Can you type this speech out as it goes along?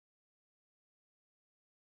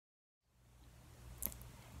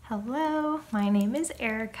Hello, my name is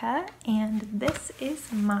Erica, and this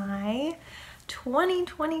is my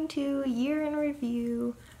 2022 year in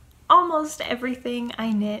review. Almost everything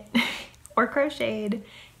I knit or crocheted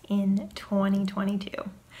in 2022.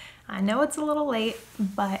 I know it's a little late,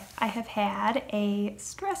 but I have had a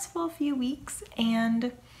stressful few weeks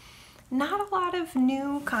and not a lot of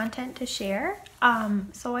new content to share.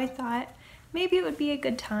 So I thought maybe it would be a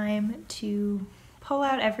good time to pull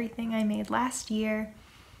out everything I made last year,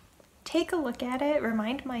 take a look at it,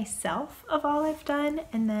 remind myself of all I've done,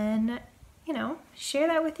 and then, share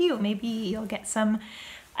that with you. Maybe you'll get some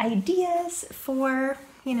ideas for,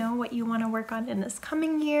 what you want to work on in this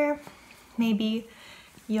coming year. Maybe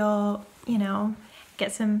you'll,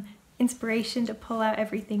 get some inspiration to pull out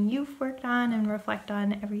everything you've worked on and reflect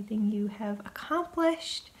on everything you have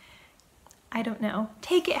accomplished. I don't know.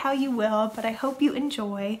 Take it how you will, but I hope you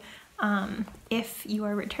enjoy. If you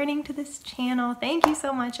are returning to this channel, thank you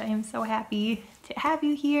so much. I am so happy to have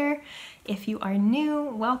you here. If you are new,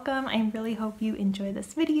 welcome. I really hope you enjoy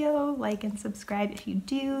this video. Like and subscribe if you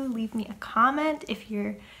do. Leave me a comment if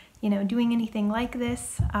you're, doing anything like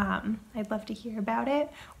this. I'd love to hear about it.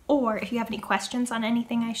 Or if you have any questions on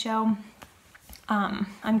anything I show,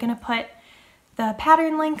 I'm gonna put the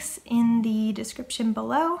pattern links in the description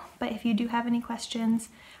below, but if you do have any questions,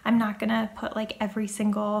 I'm not gonna put like every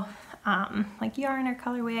single yarn or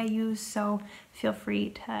colorway I use, so feel free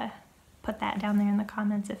to put that down there in the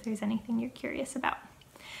comments if there's anything you're curious about.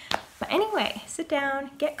 But anyway, sit down,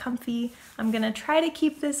 get comfy. I'm gonna try to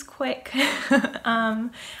keep this quick. I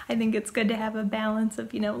think it's good to have a balance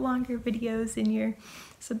of, longer videos in your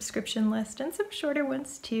subscription list and some shorter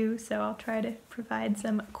ones too, so I'll try to provide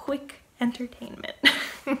some quick entertainment.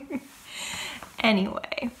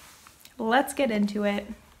 Anyway, let's get into it.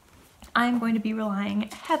 I'm going to be relying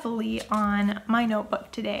heavily on my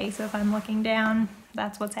notebook today, so if I'm looking down,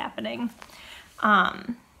 that's what's happening.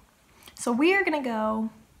 So we are gonna go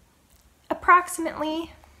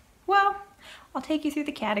approximately, I'll take you through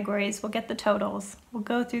the categories, we'll get the totals, we'll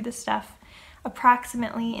go through the stuff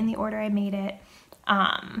approximately in the order I made it.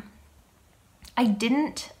 I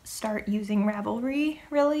didn't start using Ravelry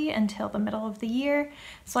really until the middle of the year,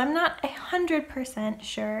 so I'm not 100%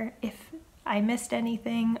 sure if I missed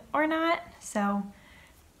anything or not, so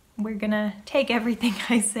we're gonna take everything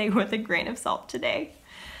I say with a grain of salt today.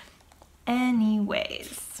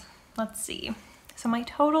 Anyways, let's see. So my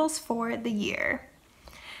totals for the year.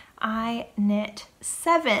 I knit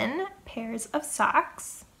 7 pairs of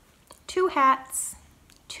socks, 2 hats,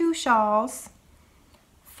 2 shawls,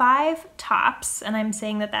 5 tops, and I'm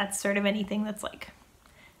saying that that's sort of anything that's like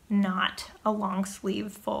not a long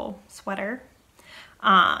sleeve full sweater.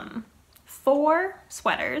 4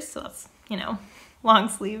 sweaters, so that's, long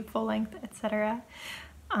sleeve, full length, etc.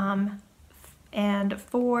 And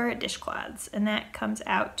 4 dishcloths, and that comes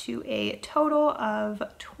out to a total of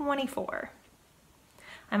 24.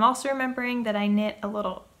 I'm also remembering that I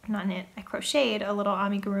I crocheted a little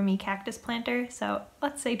amigurumi cactus planter, so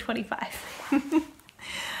let's say 25.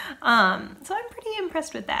 So I'm pretty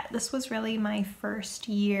impressed with that. This was really my first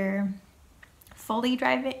year fully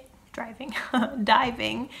diving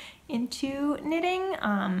into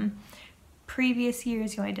knitting. Previous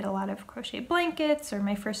years, I did a lot of crochet blankets, or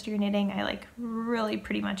my first year knitting, I really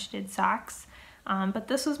pretty much did socks. But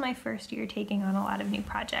this was my first year taking on a lot of new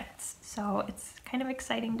projects. So it's kind of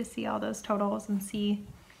exciting to see all those totals and see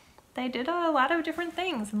that I did a lot of different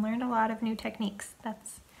things and learned a lot of new techniques.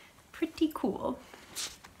 That's pretty cool.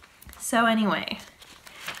 So anyway,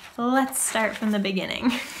 let's start from the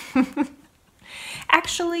beginning.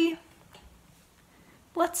 Actually,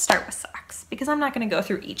 let's start with socks, because I'm not going to go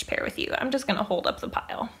through each pair with you. I'm just going to hold up the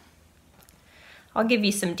pile. I'll give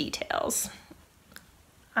you some details.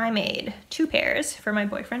 I made 2 pairs for my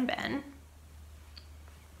boyfriend, Ben.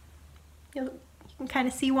 You can kind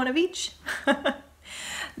of see one of each.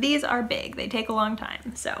 These are big. They take a long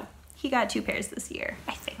time. So he got 2 pairs this year,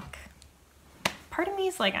 I think. Part of me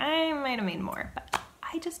is like, I might have made more, but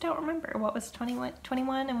I just don't remember what was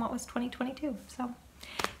 2021 and what was 2022. So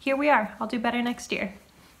here we are. I'll do better next year.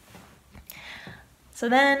 So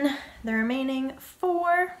then the remaining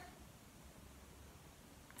 5,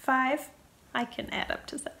 I can add up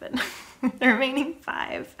to 7. The remaining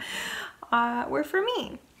 5 were for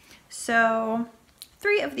me. So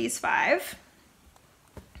 3 of these 5,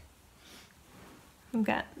 we've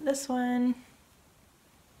got this one,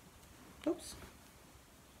 oops,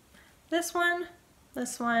 this one,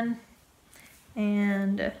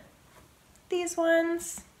 and these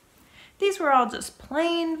ones. These were all just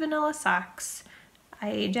plain vanilla socks.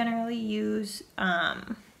 I generally use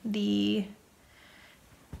the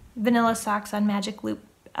vanilla socks on Magic Loop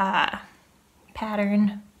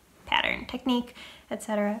pattern, technique,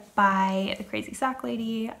 etc. by the Crazy Sock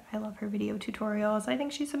Lady. I love her video tutorials. I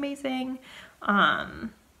think she's amazing.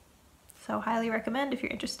 So highly recommend if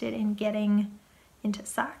you're interested in getting into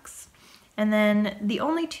socks. And then the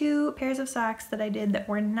only 2 pairs of socks that I did that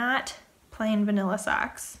were not plain vanilla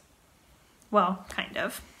socks, well, kind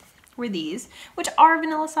of, were these, which are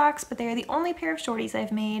vanilla socks, but they are the only pair of shorties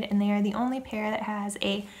I've made, and they are the only pair that has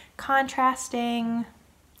a contrasting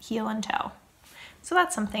heel and toe. So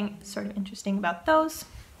that's something sort of interesting about those.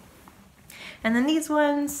 And then these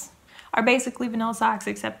ones are basically vanilla socks,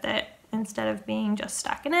 except that instead of being just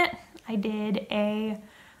stockinette, I did a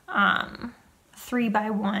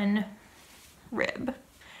 3x1 rib.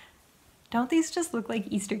 Don't these just look like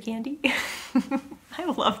Easter candy? I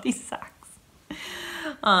love these socks.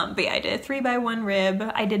 But yeah, I did a 3x1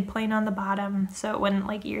 rib. I did plain on the bottom so it wouldn't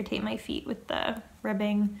like irritate my feet with the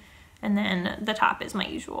ribbing. And then the top is my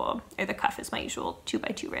usual, or the cuff is my usual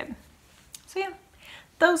 2x2 rib. So yeah,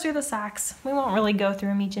 those are the socks. We won't really go through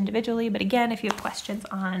them each individually, but again, if you have questions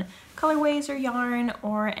on colorways or yarn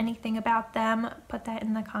or anything about them, put that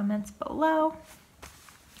in the comments below.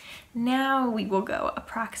 Now we will go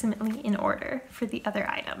approximately in order for the other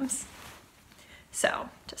items. So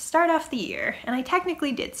to start off the year, and I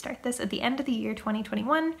technically did start this at the end of the year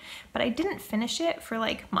 2021, but I didn't finish it for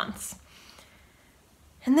like months.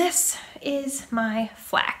 And this is my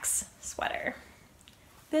flax sweater.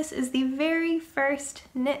 This is the very first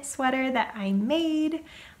knit sweater that I made,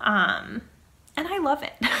 and I love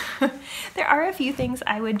it. There are a few things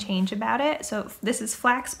I would change about it. So this is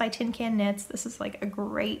Flax by Tin Can Knits. This is like a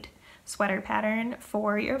great sweater pattern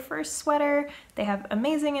for your first sweater. They have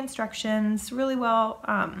amazing instructions, really well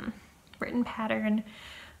written pattern.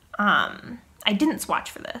 I didn't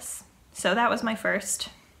swatch for this, so that was my first,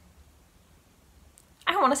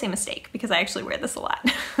 I don't want to say mistake because I actually wear this a lot,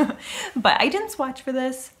 but I didn't swatch for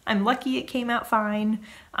this. I'm lucky it came out fine.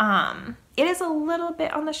 It is a little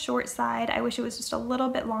bit on the short side. I wish it was just a little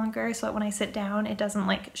bit longer so that when I sit down it doesn't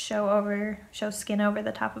like show skin over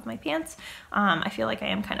the top of my pants. I feel like I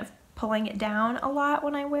am kind of pulling it down a lot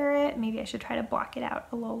when I wear it. Maybe I should try to block it out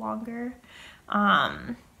a little longer.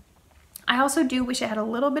 I also do wish it had a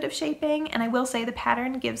little bit of shaping, and I will say the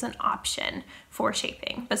pattern gives an option for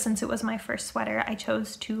shaping, but since it was my first sweater, I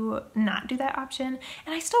chose to not do that option,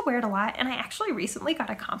 and I still wear it a lot, and I actually recently got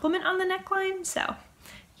a compliment on the neckline, so,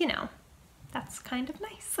 you know, that's kind of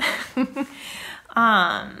nice.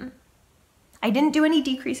 I didn't do any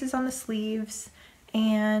decreases on the sleeves,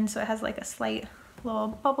 and so it has like a slight little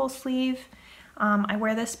bubble sleeve. I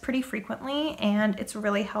wear this pretty frequently and it's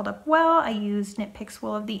really held up well. I used Knit Picks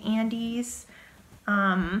Wool of the Andes.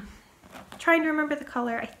 Trying to remember the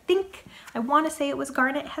color. I want to say it was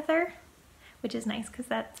Garnet Heather, which is nice because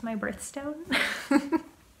that's my birthstone.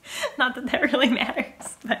 Not that that really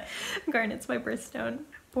matters, but Garnet's my birthstone.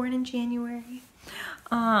 Born in January.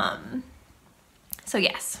 So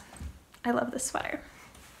yes, I love this sweater.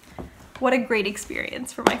 What a great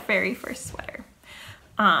experience for my very first sweater.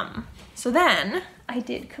 So then I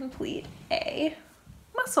did complete a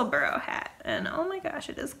muscle burrow hat, and oh my gosh,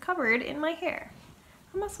 it is covered in my hair.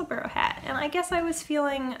 A muscle burrow hat, and I guess I was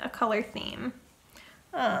feeling a color theme.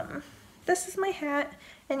 This is my hat,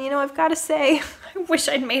 and you know, I've got to say, I wish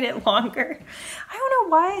I'd made it longer. I don't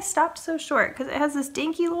know why I stopped so short, because it has this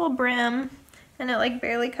dinky little brim, and it like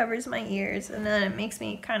barely covers my ears, and then it makes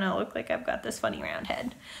me kind of look like I've got this funny round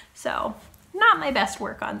head. So not my best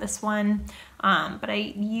work on this one, but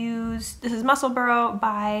this is Muscle Burrow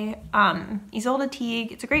by Isolde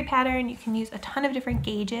Teague. It's a great pattern. You can use a ton of different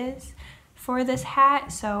gauges for this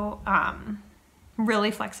hat, so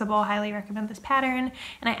really flexible. Highly recommend this pattern.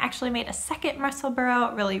 And I actually made a second Muscle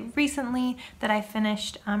Burrow really recently that I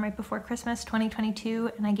finished right before Christmas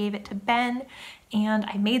 2022, and I gave it to Ben, and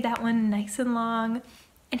I made that one nice and long.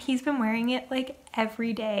 And he's been wearing it like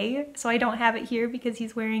every day. So I don't have it here because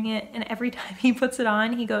he's wearing it, and every time he puts it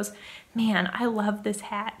on, he goes, man, I love this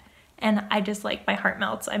hat. And I just like, my heart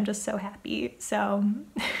melts. I'm just so happy. So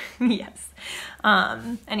yes.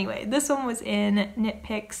 Anyway, this one was in Knit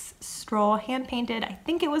Picks Stroll hand painted. I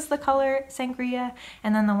think it was the color Sangria.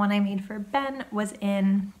 And then the one I made for Ben was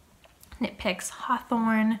in Knit Picks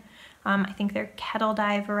Hawthorne. I think they're kettle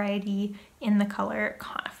dye variety in the color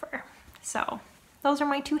Conifer. So those are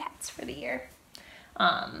my 2 hats for the year.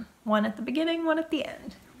 One at the beginning, one at the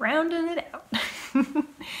end, rounding it out.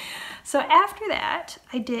 So after that,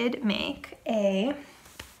 I did make a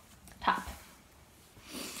top.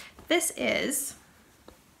 This is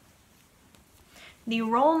the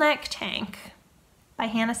Roll Neck Tank by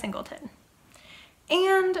Hannah Singleton.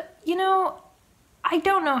 And, you know, I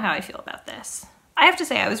don't know how I feel about this. I have to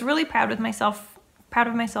say I was really proud of myself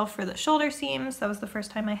for the shoulder seams. That was the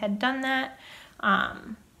first time I had done that.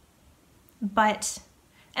 And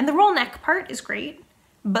the roll neck part is great,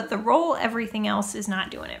 but the roll everything else is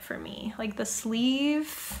not doing it for me. Like the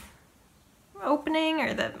sleeve opening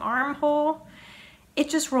or the armhole, it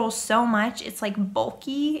just rolls so much. It's like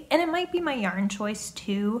bulky, and it might be my yarn choice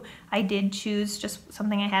too. I did choose just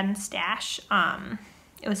something I had in stash.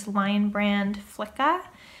 It was Lion brand Flicka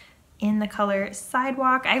in the color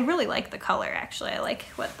Sidewalk. I really like the color actually. I like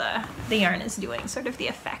what the yarn is doing, sort of the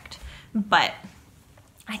effect. But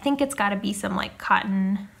I think it's gotta be some like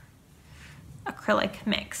cotton acrylic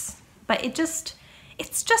mix. But it's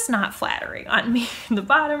just not flattering on me. The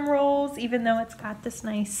bottom rolls, even though it's got this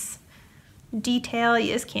nice detail,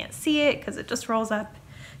 you just can't see it because it just rolls up.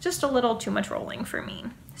 Just a little too much rolling for me.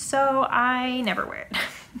 So I never wear it.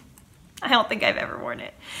 I don't think I've ever worn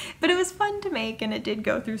it, but it was fun to make and it did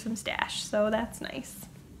go through some stash, so that's nice.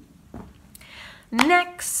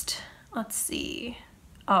 Next, let's see.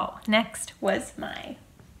 Oh, next was my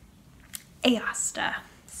Aosta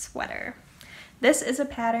sweater. This is a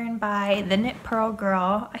pattern by the Knit Pearl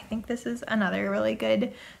Girl. I think this is another really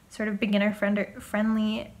good sort of beginner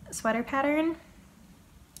friendly sweater pattern.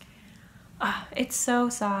 Oh, it's so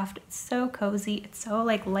soft, it's so cozy, it's so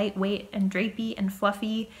like lightweight and drapey and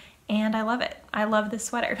fluffy, and I love it. I love this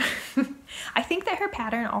sweater. I think that her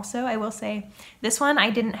pattern also, I will say, this one I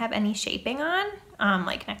didn't have any shaping on,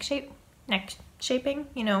 like neck shaping,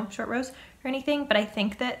 you know, short rows or anything, but I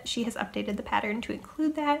think that she has updated the pattern to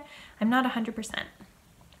include that. I'm not 100%,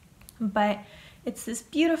 but it's this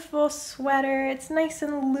beautiful sweater. It's nice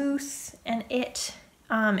and loose, and it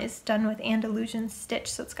is done with Andalusian stitch,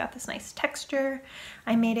 so it's got this nice texture.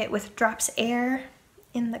 I made it with Drops Air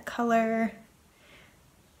in the color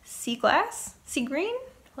Sea Green?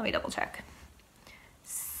 Let me double check.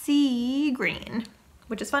 Sea Green,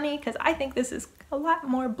 which is funny because I think this is a lot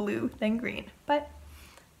more blue than green, but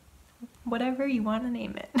whatever you want to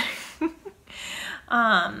name it.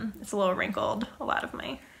 It's a little wrinkled. A lot of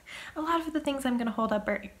the things I'm gonna hold up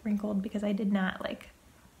are wrinkled because I did not like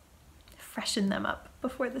freshen them up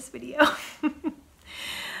before this video.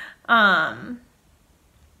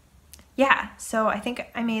 Yeah, so I think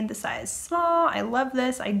I made the size small. I love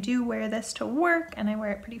this. I do wear this to work and I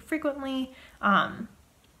wear it pretty frequently.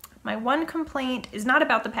 My one complaint is not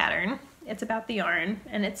about the pattern, it's about the yarn,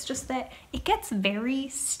 and it's just that it gets very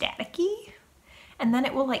staticky and then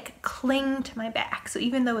it will like cling to my back. So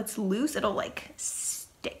even though it's loose, it'll like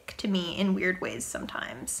stick to me in weird ways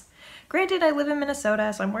sometimes. Granted, I live in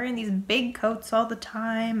Minnesota, so I'm wearing these big coats all the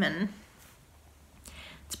time, and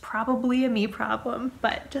it's probably a me problem,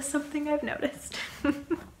 but just something I've noticed.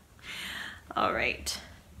 All right,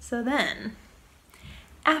 so then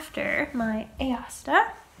after my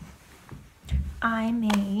Aosta, I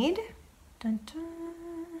made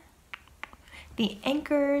the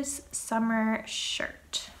Anchors summer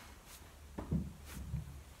shirt.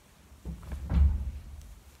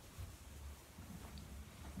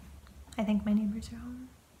 I think my neighbors are home.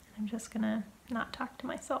 I'm just gonna not talk to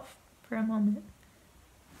myself for a moment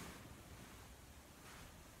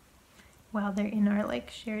while they're in our like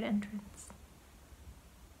shared entrance.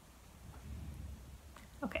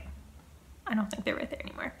 Okay, I don't think they're right there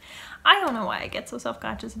anymore. I don't know why I get so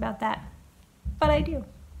self-conscious about that, but I do.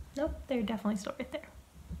 Nope, they're definitely still right there.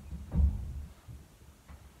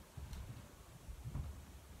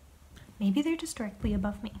 Maybe they're just directly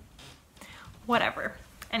above me. Whatever.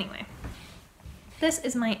 Anyway, this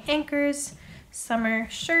is my Anchors summer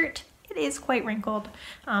shirt. It is quite wrinkled.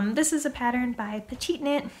 This is a pattern by Petite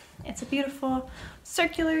Knit. It's a beautiful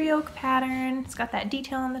circular yoke pattern. It's got that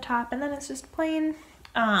detail on the top, and then it's just plain.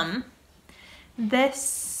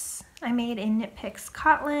 This I made in Knit Picks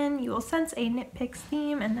Cotton. You will sense a Knit Picks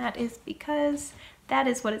theme, and that is because that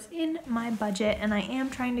is what is in my budget, and I am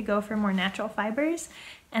trying to go for more natural fibers.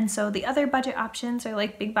 And so the other budget options are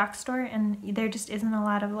like big box store, and there just isn't a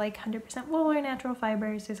lot of like 100% wool or natural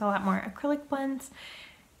fibers. There's a lot more acrylic blends,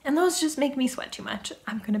 and those just make me sweat too much,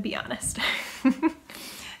 I'm gonna be honest.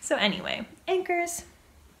 So anyway, Anchors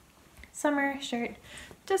summer shirt,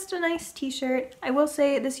 just a nice t-shirt. I will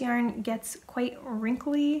say this yarn gets quite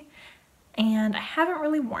wrinkly and I haven't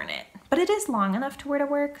really worn it, but it is long enough to wear to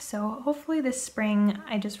work, so hopefully this spring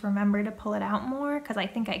I just remember to pull it out more, because I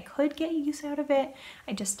think I could get use out of it.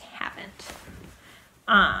 I just haven't.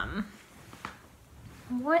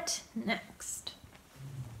 What next?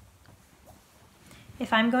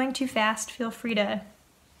 If I'm going too fast, feel free to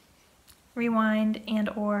rewind and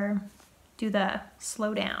or do the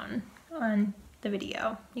slow down on the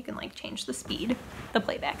video. You can like change the speed, the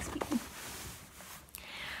playback speed.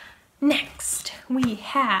 Next, we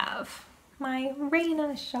have my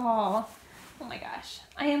Reina shawl. Oh my gosh,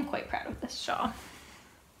 I am quite proud of this shawl.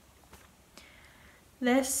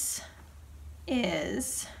 This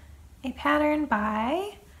is a pattern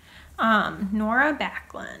by Nora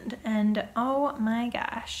Backlund, and oh my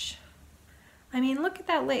gosh, I mean, look at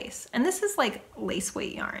that lace. And this is like lace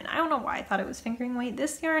weight yarn. I don't know why I thought it was fingering weight.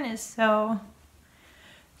 This yarn is so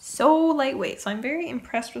lightweight, so I'm very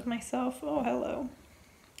impressed with myself. Oh, hello.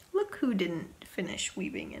 Look who didn't finish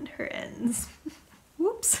weaving in her ends.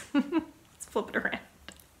 Whoops. Let's flip it around.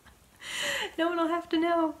 No one will have to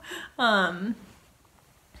know.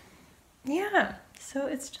 Yeah, so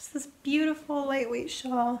it's just this beautiful lightweight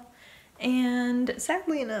shawl, and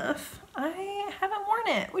sadly enough, I haven't worn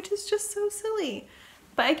it, which is just so silly.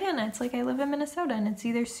 But again, it's like I live in Minnesota and it's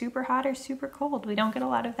either super hot or super cold. We don't get a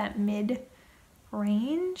lot of that mid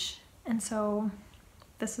range, and so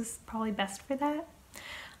this is probably best for that.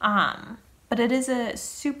 But it is a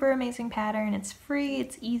super amazing pattern. It's free,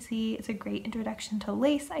 it's easy, it's a great introduction to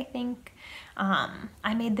lace, I think.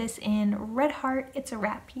 I made this in Red Heart. It's a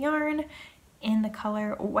wrap yarn in the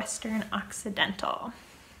color Western Occidental,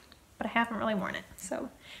 but I haven't really worn it, so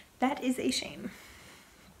that is a shame.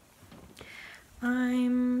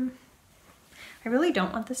 I really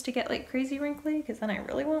don't want this to get like crazy wrinkly, because then I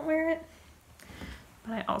really won't wear it,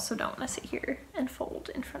 but I also don't want to sit here and fold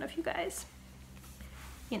in front of you guys.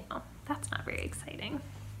 You know, that's not very exciting.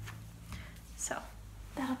 So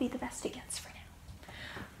that'll be the best it gets for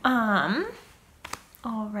now.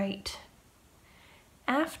 All right.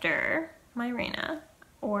 After my Reina,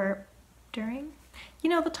 or during, you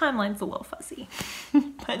know, the timeline's a little fuzzy,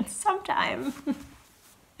 but sometime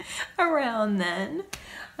around then,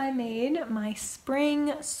 I made my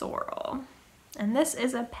spring sorrel. And this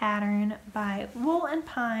is a pattern by Wool and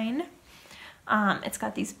Pine. It's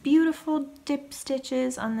got these beautiful dip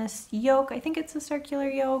stitches on this yoke. I think it's a circular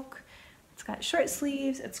yoke. It's got short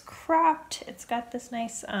sleeves, it's cropped, it's got this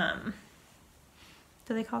nice,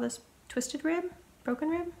 do they call this twisted rib? Broken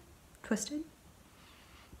rib? Twisted?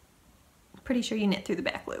 Pretty sure you knit through the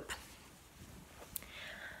back loop.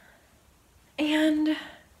 And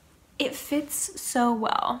it fits so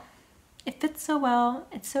well. It fits so well,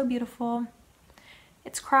 it's so beautiful.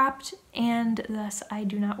 It's cropped, and thus I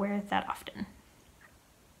do not wear it that often,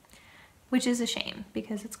 which is a shame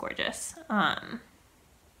because it's gorgeous.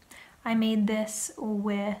 I made this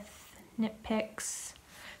with Knit Picks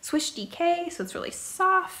Swish DK, so it's really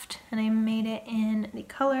soft, and I made it in the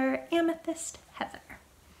color Amethyst Heather.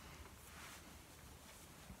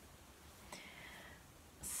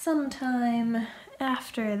 Sometime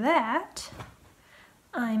after that,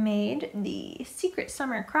 I made the Secret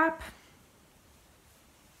Summer Crop,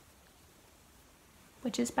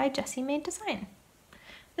 which is by Jessie Made Design.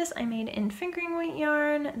 This I made in fingering weight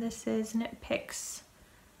yarn. This is Knit Picks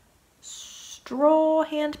Stroll,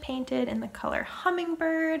 hand painted in the color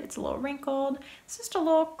Hummingbird. It's a little wrinkled. It's just a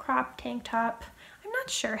little crop tank top. I'm not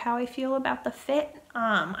sure how I feel about the fit.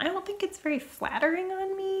 I don't think it's very flattering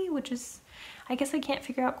on me, which is, I guess I can't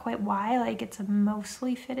figure out quite why. Like, it's a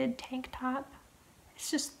mostly fitted tank top. It's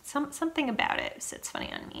just something about it sits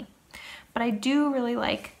funny on me. But I do really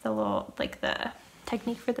like the little, like the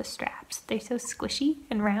technique for the straps. They're so squishy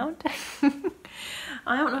and round.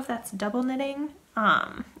 I don't know if that's double knitting,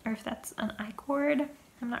 or if that's an I-cord.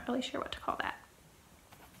 I'm not really sure what to call that.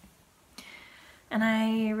 And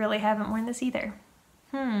I really haven't worn this either.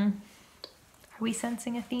 Are we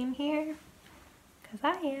sensing a theme here? Because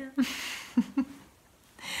I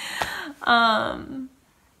am.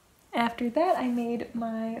 After that, I made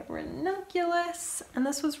my ranunculus, and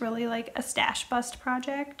this was really like a stash bust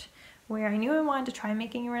project where I knew I wanted to try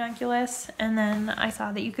making a ranunculus, and then I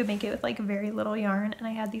saw that you could make it with like very little yarn, and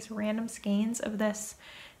I had these random skeins of this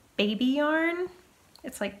baby yarn.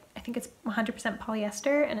 It's like, I think it's 100%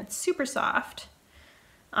 polyester, and it's super soft.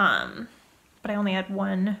 But I only had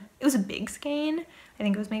one. It was a big skein. I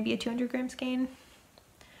think it was maybe a 200-gram skein.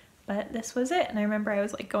 But this was it, and I remember I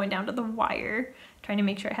was like going down to the wire trying to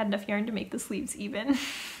make sure I had enough yarn to make the sleeves even.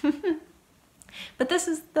 But this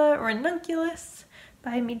is the ranunculus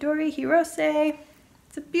by Midori Hirose.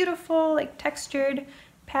 It's a beautiful, like, textured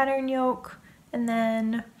pattern yoke, and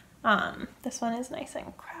then this one is nice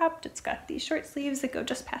and cropped. It's got these short sleeves that go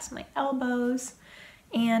just past my elbows,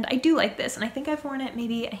 and I do like this, and I think I've worn it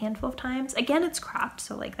maybe a handful of times. Again, it's cropped,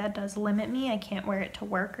 so like that does limit me. I can't wear it to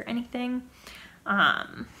work or anything,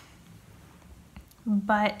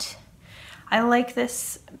 but I like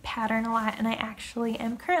this pattern a lot, and I actually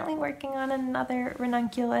am currently working on another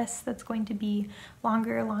ranunculus that's going to be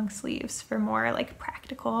longer long sleeves for more like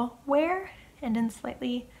practical wear, and in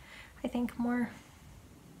slightly, I think, more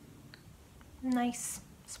nice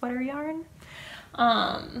sweater yarn.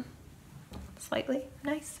 Slightly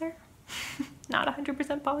nicer. Not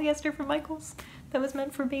 100% polyester from Michaels. That was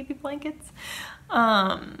meant for baby blankets.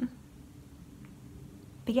 But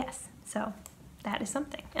yes, so that is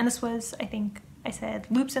something. And this was, I think I said,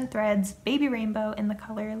 Loops and Threads Baby Rainbow in the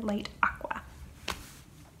color Light Aqua.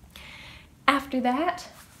 After that,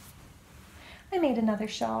 I made another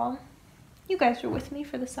shawl. You guys were with me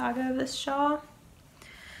for the saga of this shawl.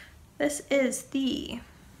 This is the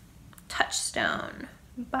Touchstone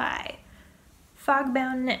by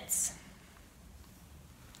Fogbound Knits.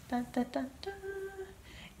 Dun, dun, dun, dun.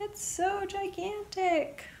 It's so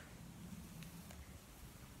gigantic.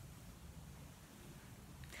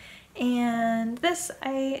 And this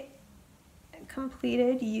I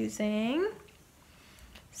completed using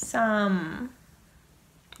some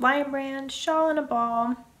Lion Brand Shawl in a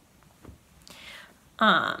Ball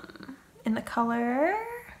in the color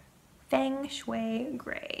Feng Shui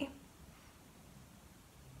Gray.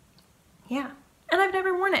 Yeah, and I've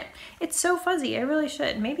never worn it. It's so fuzzy, I really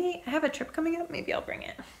should. Maybe I have a trip coming up, maybe I'll bring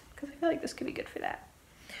it, because I feel like this could be good for that.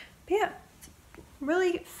 But yeah, it's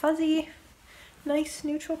really fuzzy, nice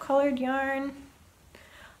neutral colored yarn.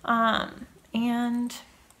 And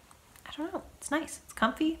I don't know, it's nice, it's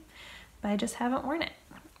comfy, but I just haven't worn it.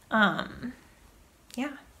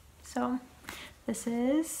 Yeah, so this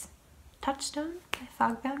is Touchstone by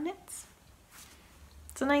Fogbound Knits.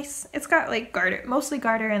 It's a nice, it's got like garter, mostly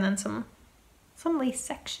garter, and then some lace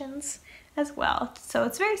sections as well. So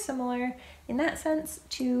it's very similar in that sense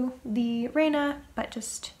to the Reina, but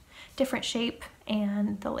just different shape,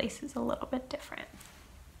 and the lace is a little bit different.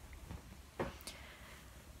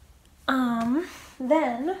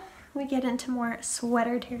 Then we get into more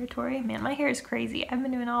sweater territory. Man, my hair is crazy. I've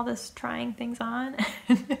been doing all this trying things on,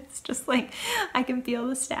 and it's just like I can feel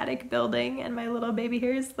the static building, and my little baby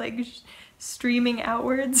hair is like streaming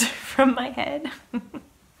outwards from my head.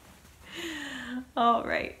 All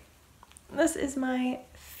right, this is my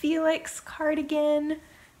Felix cardigan,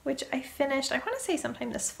 which I finished, I want to say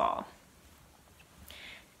sometime this fall.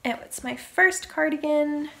 It's my first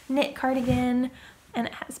cardigan, knit cardigan, and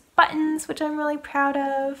it has buttons, which I'm really proud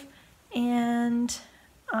of. And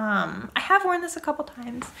I have worn this a couple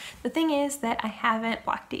times. The thing is that I haven't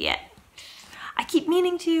blocked it yet. I keep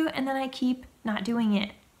meaning to, and then I keep not doing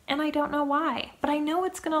it. And I don't know why, but I know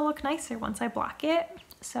it's gonna look nicer once I block it.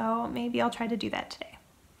 So maybe I'll try to do that today.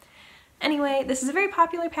 Anyway, this is a very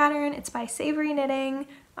popular pattern. It's by Savory Knitting.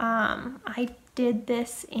 I did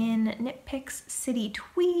this in Knit Picks City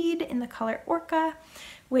Tweed in the color Orca,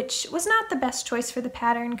 which was not the best choice for the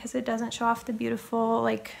pattern because it doesn't show off the beautiful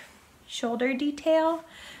like shoulder detail.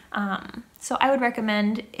 So I would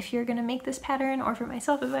recommend, if you're gonna make this pattern, or for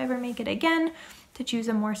myself if I ever make it again, to choose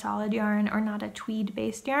a more solid yarn or not a tweed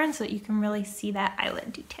based yarn so that you can really see that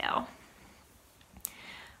eyelet detail.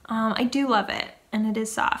 I do love it, and it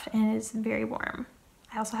is soft and it is very warm.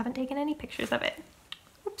 I also haven't taken any pictures of it.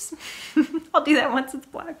 Oops. I'll do that once it's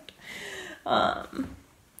blocked.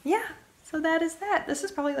 Yeah, so that is that. This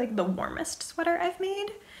is probably like the warmest sweater I've made,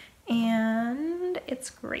 and it's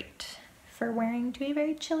great for wearing to a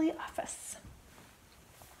very chilly office.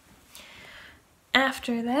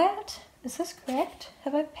 After that, is this correct?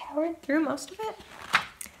 Have I powered through most of it?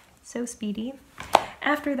 So speedy.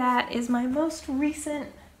 After that is my most recent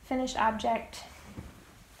finished object,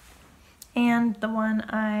 and the one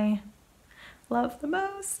I love the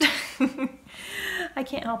most. I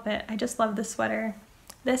can't help it. I just love this sweater.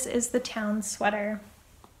 This is the Town Sweater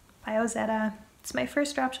by Ozetta. It's my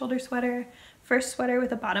first drop shoulder sweater, first sweater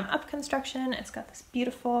with a bottom up construction. It's got this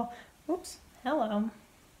beautiful, oops, hello,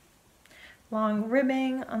 long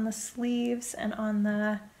ribbing on the sleeves and on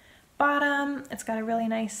the bottom. It's got a really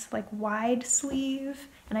nice like wide sleeve,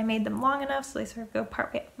 and I made them long enough so they sort of go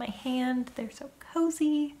partway up my hand. They're so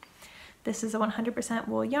cozy. This is a 100%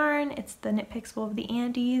 wool yarn. It's the Knit Picks Wool of the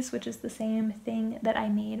Andes, which is the same thing that I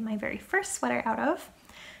made my very first sweater out of.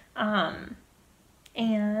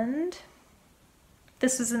 And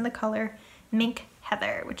this was in the color Mink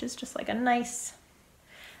Heather, which is just like a nice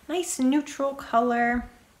neutral color,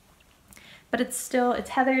 but it's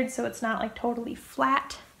heathered, so it's not like totally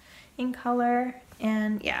flat in color.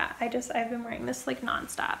 And yeah, I've been wearing this like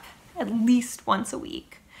nonstop, at least once a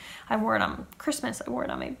week. I wore it on Christmas, I wore it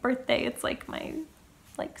on my birthday. It's like my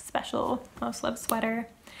special most loved sweater.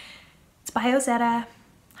 It's by Ozetta,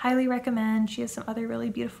 highly recommend. She has some other really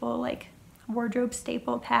beautiful like wardrobe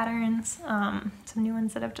staple patterns, some new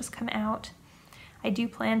ones that have just come out. I do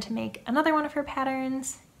plan to make another one of her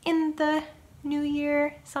patterns in the new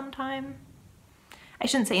year sometime. I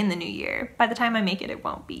shouldn't say in the new year. By the time I make it, it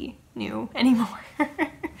won't be new anymore.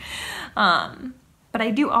 But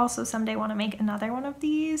I do also someday want to make another one of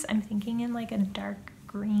these. I'm thinking in like a dark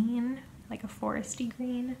green, like a foresty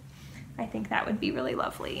green. I think that would be really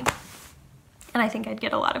lovely. And I think I'd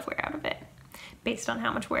get a lot of wear out of it based on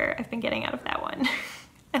how much wear I've been getting out of that one.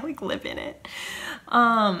 I like live in it.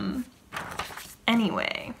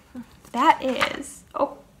 Anyway, that is,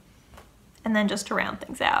 oh, and then just to round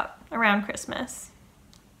things out, around Christmas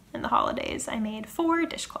and the holidays, I made 4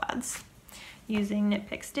 dishcloths using Knit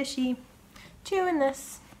Picks Dishy, 2 in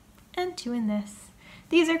this and 2 in this.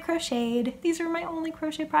 These are crocheted. These are my only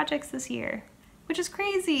crochet projects this year, which is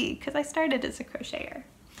crazy because I started as a crocheter.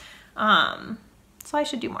 So I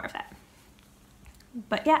should do more of that.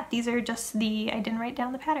 But yeah, these are just I didn't write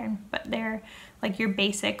down the pattern, but they're like your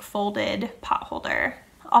basic folded pot holder.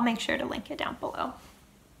 I'll make sure to link it down below.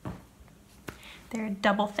 They're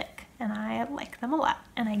double thick and I like them a lot,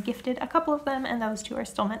 and I gifted a couple of them, and those 2 are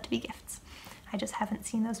still meant to be gifts. I just haven't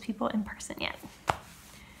seen those people in person yet.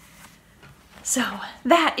 So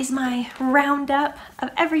that is my roundup of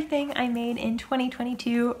everything I made in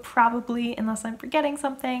 2022, probably, unless I'm forgetting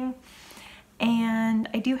something. And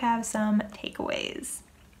I do have some takeaways.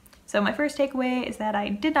 So my first takeaway is that I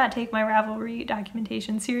did not take my Ravelry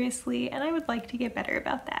documentation seriously, and I would like to get better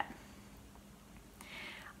about that.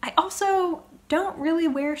 I also don't really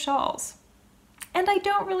wear shawls, and I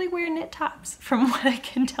don't really wear knit tops from what I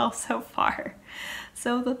can tell so far.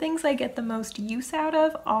 So the things I get the most use out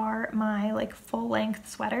of are my like full-length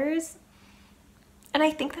sweaters, and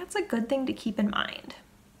I think that's a good thing to keep in mind,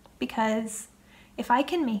 because if I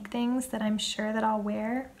can make things that I'm sure that I'll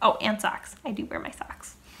wear, oh, and socks, I do wear my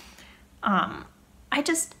socks.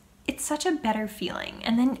 It's such a better feeling.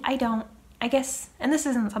 And then I guess, and this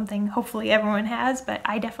isn't something hopefully everyone has, but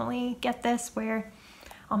I definitely get this where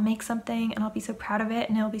I'll make something and I'll be so proud of it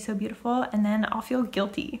and it'll be so beautiful, and then I'll feel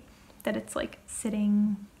guilty that it's like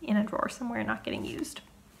sitting in a drawer somewhere not getting used.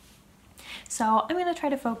 So I'm gonna try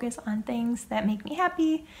to focus on things that make me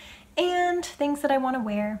happy and things that I want to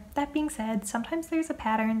wear. That being said, sometimes there's a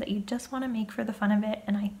pattern that you just want to make for the fun of it,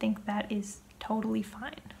 and I think that is totally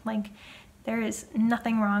fine. Like, there is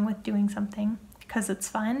nothing wrong with doing something because it's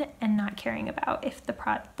fun and not caring about if the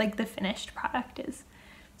the finished product is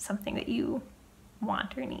something that you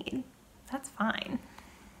want or need. That's fine.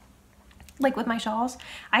 Like with my shawls,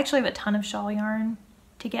 I actually have a ton of shawl yarn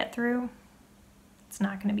to get through. It's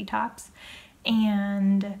not going to be tops.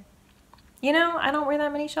 And you know, I don't wear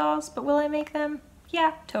that many shawls, but will I make them?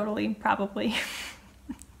 Yeah, totally, probably.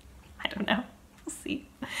 I don't know. We'll see.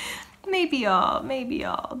 Maybe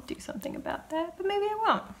I'll do something about that, but maybe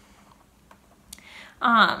I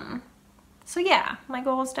won't. So yeah, my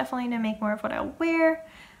goal is definitely to make more of what I'll wear,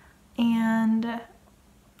 and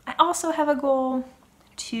I also have a goal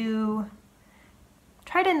to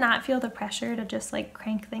try to not feel the pressure to just like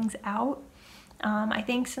crank things out. I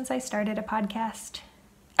think since I started a podcast,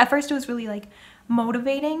 at first it was really like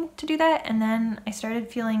motivating to do that, and then I started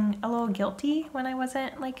feeling a little guilty when I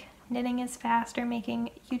wasn't like knitting as fast or making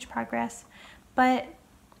huge progress. But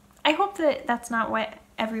I hope that that's not what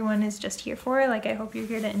everyone is just here for. Like, I hope you're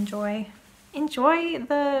here to enjoy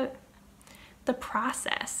the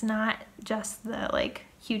process, not just the like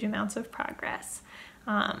huge amounts of progress.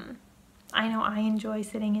 I know I enjoy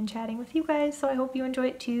sitting and chatting with you guys, so I hope you enjoy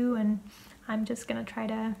it too, and I'm just gonna try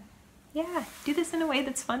to do this in a way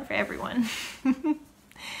that's fun for everyone.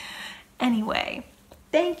 Anyway,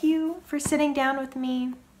 thank you for sitting down with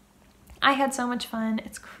me. I had so much fun.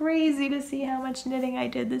 It's crazy to see how much knitting I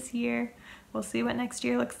did this year. We'll see what next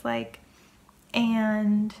year looks like,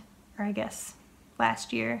 or I guess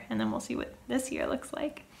last year, and then we'll see what this year looks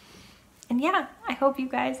like. And yeah, I hope you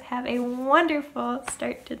guys have a wonderful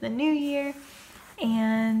start to the new year,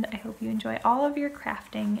 and I hope you enjoy all of your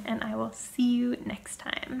crafting, and I will see you next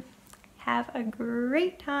time. Have a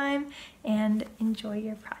great time and enjoy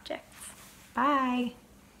your projects. Bye!